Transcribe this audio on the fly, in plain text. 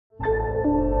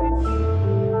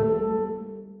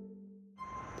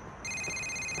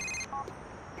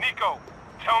Nico,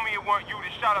 tell me it weren't you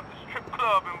that shot up the strip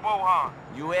club in Bohan.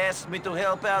 You asked me to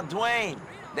help out Dwayne.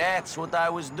 That's what I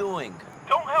was doing.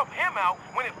 Don't help him out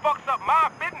when it fucks up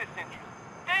my business interests.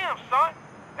 Damn, son.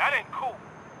 That ain't cool.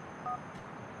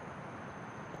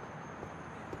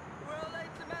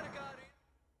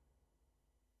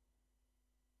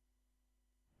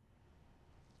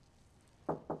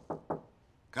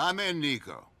 Come in,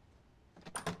 Nico.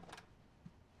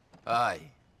 Aye.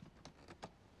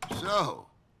 So,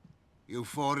 you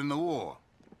fought in the war?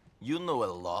 You know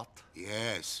a lot.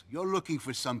 Yes, you're looking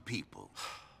for some people.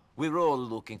 We're all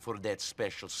looking for that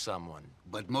special someone.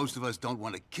 But most of us don't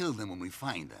want to kill them when we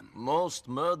find them. Most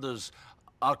murders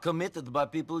are committed by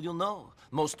people you know.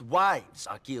 Most wives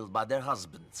are killed by their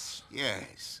husbands.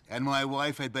 Yes, and my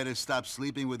wife had better stop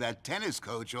sleeping with that tennis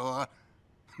coach or...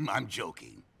 I'm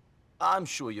joking. I'm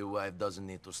sure your wife doesn't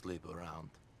need to sleep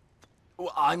around.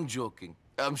 Well, I'm joking.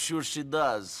 I'm sure she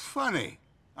does. Funny.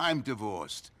 I'm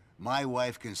divorced. My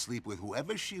wife can sleep with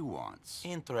whoever she wants.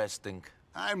 Interesting.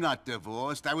 I'm not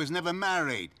divorced. I was never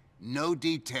married. No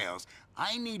details.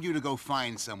 I need you to go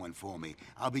find someone for me.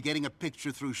 I'll be getting a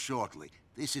picture through shortly.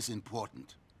 This is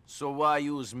important. So why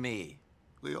use me?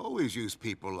 We always use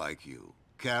people like you.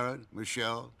 Karen,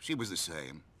 Michelle, she was the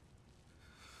same.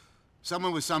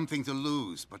 Someone with something to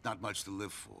lose, but not much to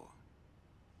live for.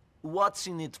 What's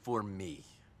in it for me?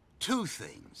 Two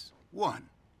things. One,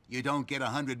 you don't get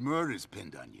 100 murders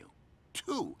pinned on you.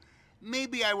 Two,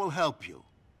 maybe I will help you.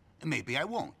 Maybe I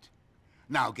won't.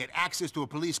 Now get access to a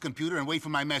police computer and wait for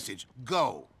my message.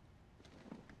 Go!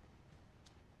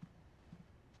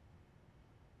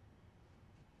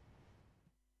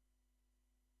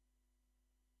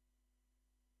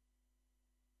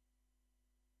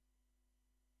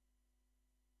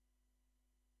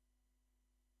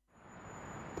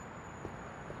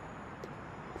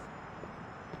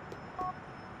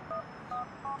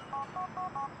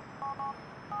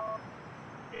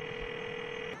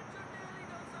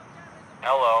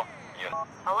 Hello.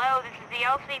 Hello, this is the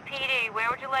LCPD. Where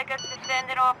would you like us to send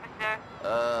an officer?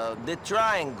 The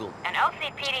triangle. An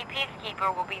LCPD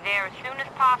peacekeeper will be there as soon as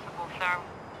possible, sir.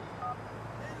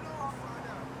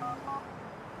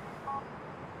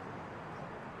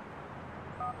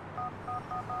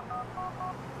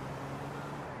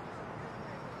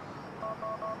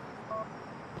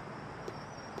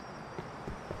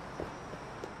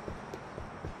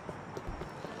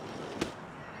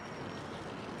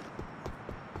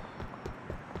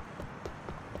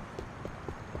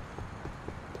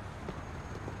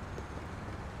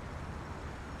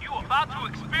 About to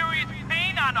experience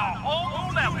pain on a whole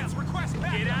new level.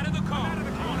 Get out of the car. I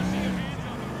want to see your hands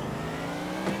on the road.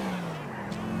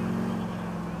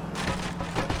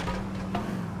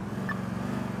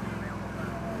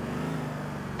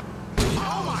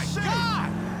 Oh my God!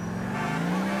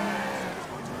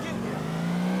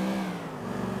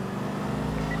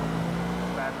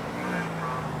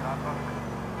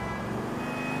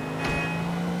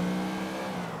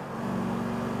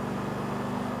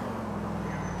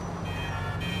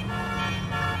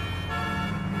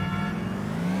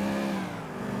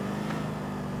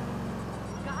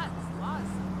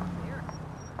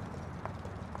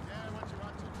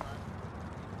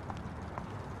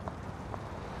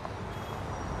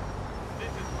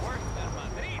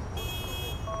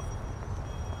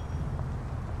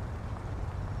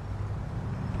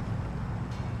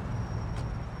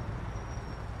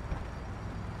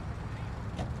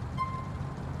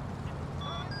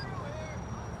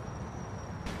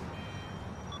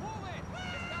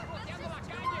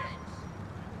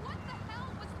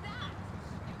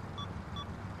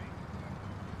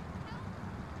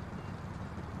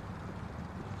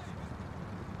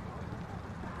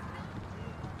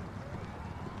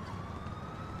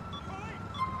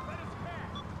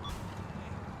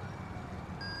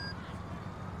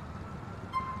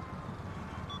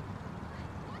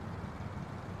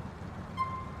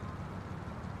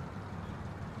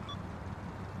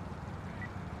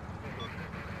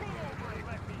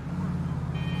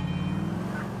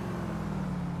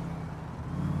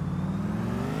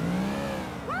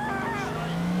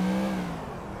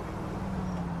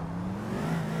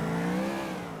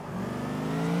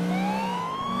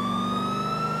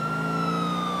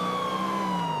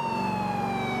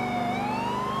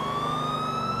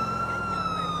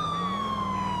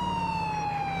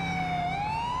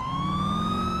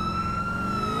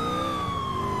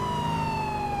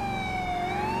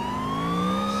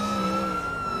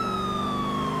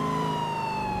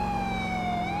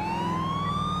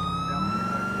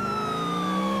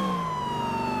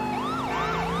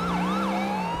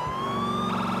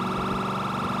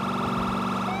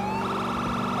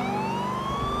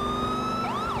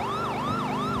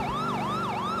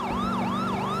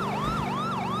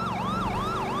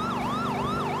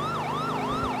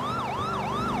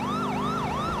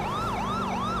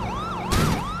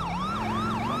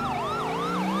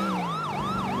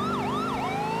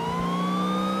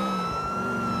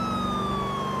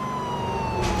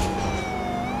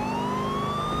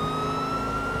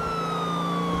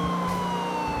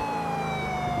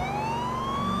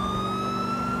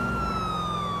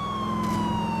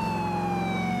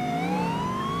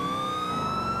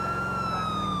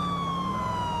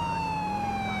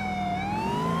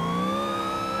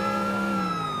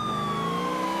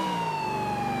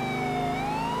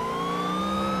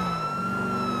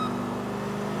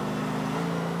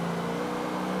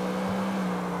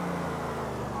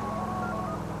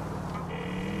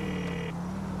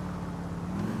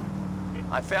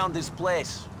 I found this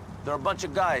place. There are a bunch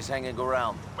of guys hanging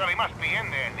around. Well, he must be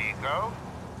in there, Nico.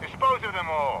 Dispose of them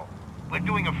all. We're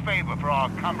doing a favor for our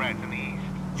comrades in the East.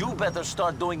 You better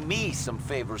start doing me some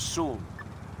favors soon.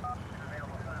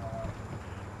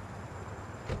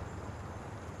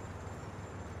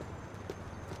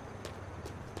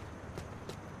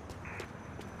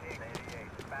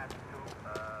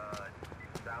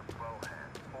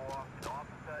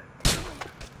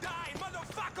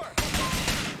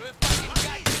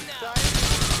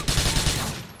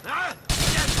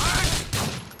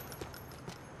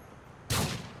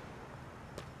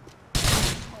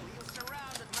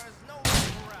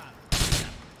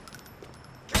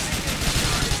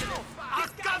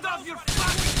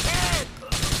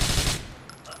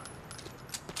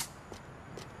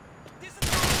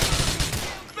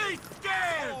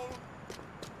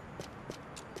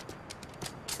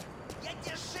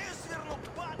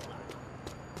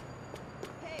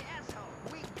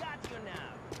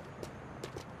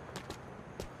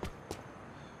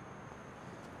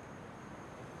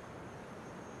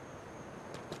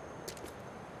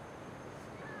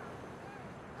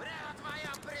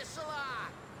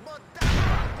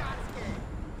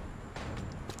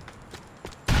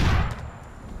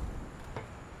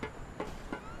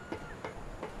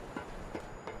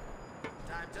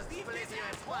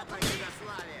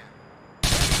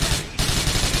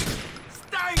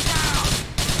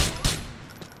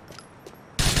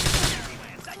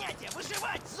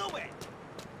 Выживать, зубы!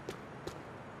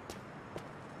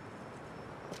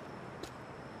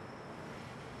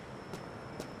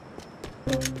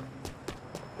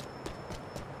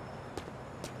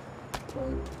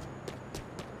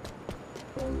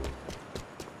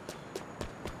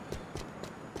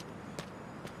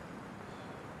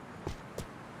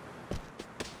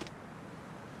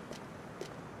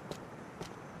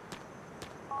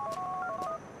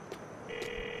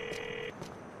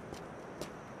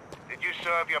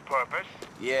 Serve your purpose?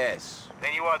 Yes.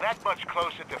 Then you are that much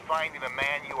closer to finding the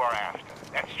man you are after.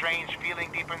 That strange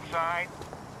feeling deep inside?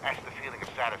 That's the feeling of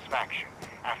satisfaction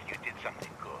after you did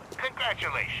something good.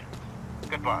 Congratulations.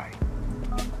 Goodbye.